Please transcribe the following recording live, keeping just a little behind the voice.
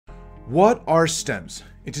What are stems?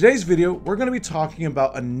 In today's video, we're going to be talking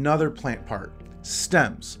about another plant part,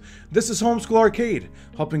 stems. This is Homeschool Arcade,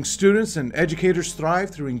 helping students and educators thrive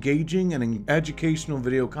through engaging and educational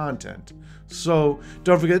video content. So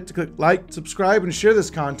don't forget to click like, subscribe, and share this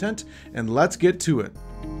content, and let's get to it.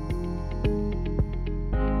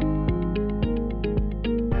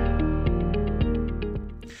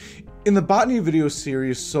 In the botany video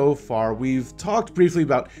series so far, we've talked briefly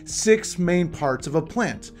about 6 main parts of a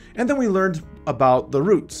plant, and then we learned about the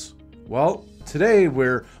roots. Well, today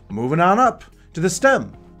we're moving on up to the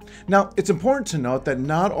stem. Now, it's important to note that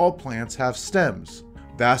not all plants have stems.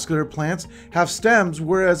 Vascular plants have stems,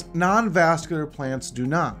 whereas non-vascular plants do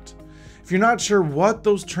not. If you're not sure what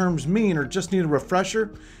those terms mean or just need a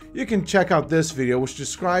refresher, you can check out this video, which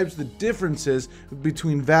describes the differences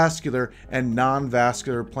between vascular and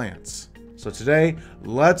non-vascular plants. So today,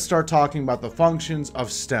 let's start talking about the functions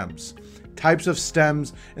of stems, types of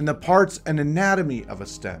stems, and the parts and anatomy of a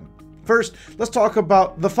stem. First, let's talk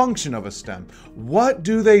about the function of a stem. What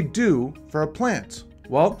do they do for a plant?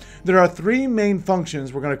 Well, there are 3 main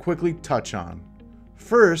functions we're going to quickly touch on.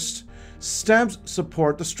 First, stems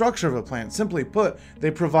support the structure of a plant. Simply put,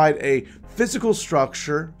 they provide a physical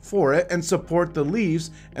structure for it and support the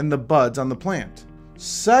leaves and the buds on the plant.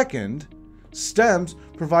 Second, stems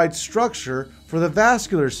provide structure for the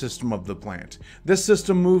vascular system of the plant. This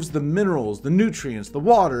system moves the minerals, the nutrients, the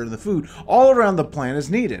water, and the food all around the plant as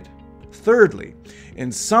needed. Thirdly, in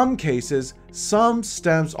some cases, some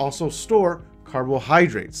stems also store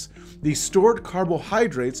carbohydrates. These stored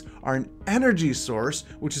carbohydrates are an energy source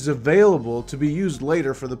which is available to be used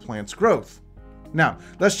later for the plant's growth. Now,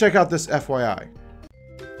 let's check out this FYI.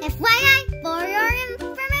 FYI for your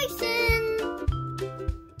information.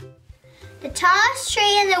 The tallest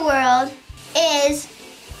tree in the world is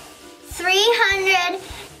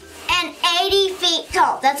 380 feet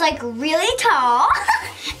tall. That's like really tall.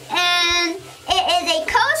 And it is a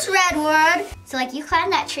coast redwood. So like you climb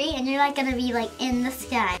that tree and you're like gonna be like in the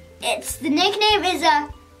sky. The nickname is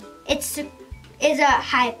a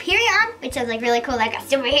Hyperion, which is like really cool, like a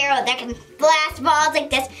superhero that can blast balls like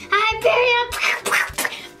this. Hyperion!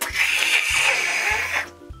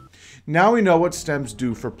 Now we know what stems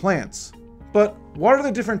do for plants. But what are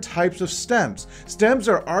the different types of stems? Stems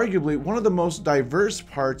are arguably one of the most diverse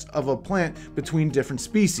parts of a plant between different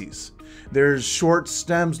species. There's short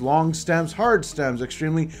stems, long stems, hard stems,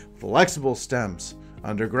 extremely flexible stems,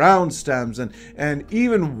 underground stems, and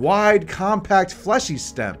even wide, compact, fleshy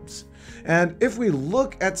stems. And if we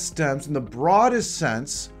look at stems in the broadest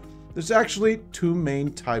sense, there's actually 2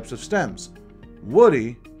 main types of stems,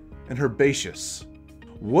 woody and herbaceous.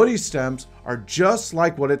 Woody stems are just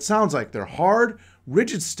like what it sounds like. They're hard,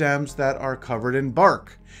 rigid stems that are covered in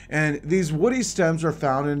bark. And these woody stems are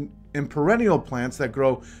found in perennial plants that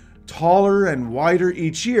grow taller and wider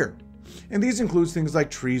each year. And these include things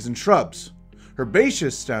like trees and shrubs.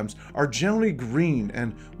 Herbaceous stems are generally green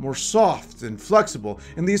and more soft and flexible,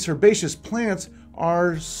 and these herbaceous plants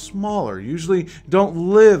are smaller, usually don't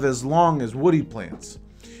live as long as woody plants.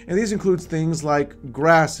 And these include things like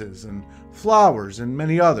grasses and flowers and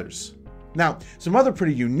many others. Now, some other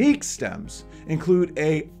pretty unique stems include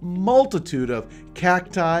a multitude of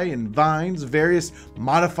cacti and vines, various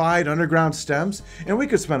modified underground stems, and we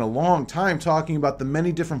could spend a long time talking about the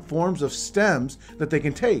many different forms of stems that they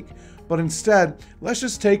can take. But instead, let's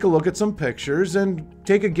just take a look at some pictures and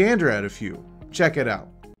take a gander at a few. Check it out.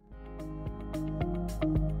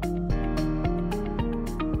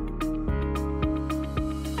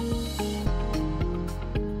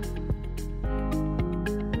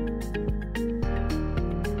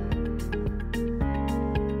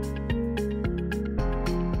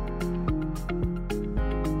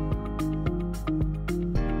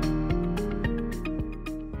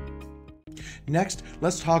 Next,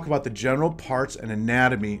 let's talk about the general parts and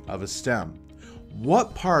anatomy of a stem.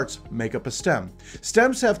 What parts make up a stem?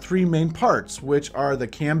 Stems have 3 main parts, which are the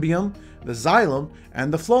cambium, the xylem,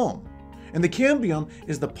 and the phloem. And the cambium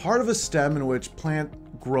is the part of a stem in which plant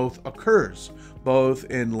growth occurs, both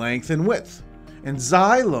in length and width. And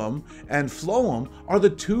xylem and phloem are the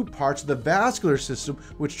 2 parts of the vascular system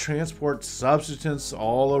which transport substance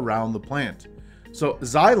all around the plant. So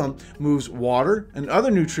xylem moves water and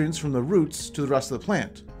other nutrients from the roots to the rest of the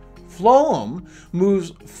plant. Phloem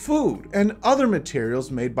moves food and other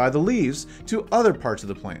materials made by the leaves to other parts of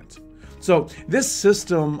the plant. So this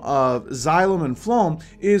system of xylem and phloem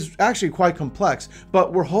is actually quite complex,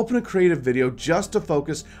 but we're hoping to create a video just to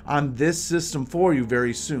focus on this system for you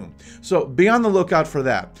very soon. So be on the lookout for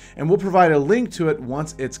that, and we'll provide a link to it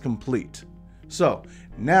once it's complete. So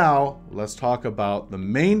Now, let's talk about the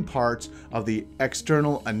main parts of the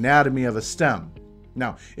external anatomy of a stem.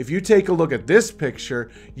 Now, if you take a look at this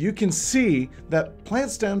picture, you can see that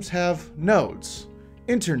plant stems have nodes,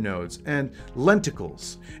 internodes, and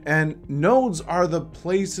lenticles. And nodes are the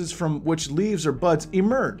places from which leaves or buds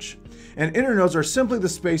emerge. And internodes are simply the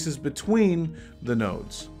spaces between the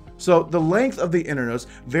nodes. So the length of the internodes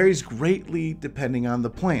varies greatly depending on the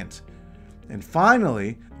plant. And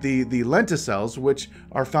finally, the lenticels, which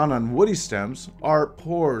are found on woody stems, are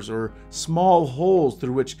pores or small holes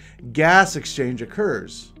through which gas exchange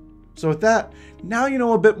occurs. So with that, now you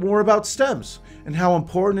know a bit more about stems and how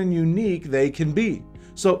important and unique they can be.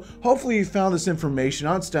 So hopefully you found this information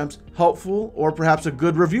on stems helpful or perhaps a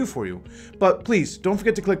good review for you. But please don't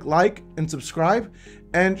forget to click like and subscribe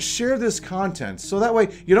and share this content so that way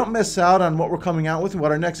you don't miss out on what we're coming out with and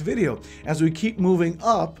what our next video as we keep moving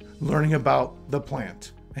up learning about the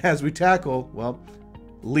plant as we tackle, well,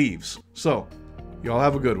 leaves. So y'all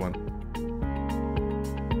have a good one.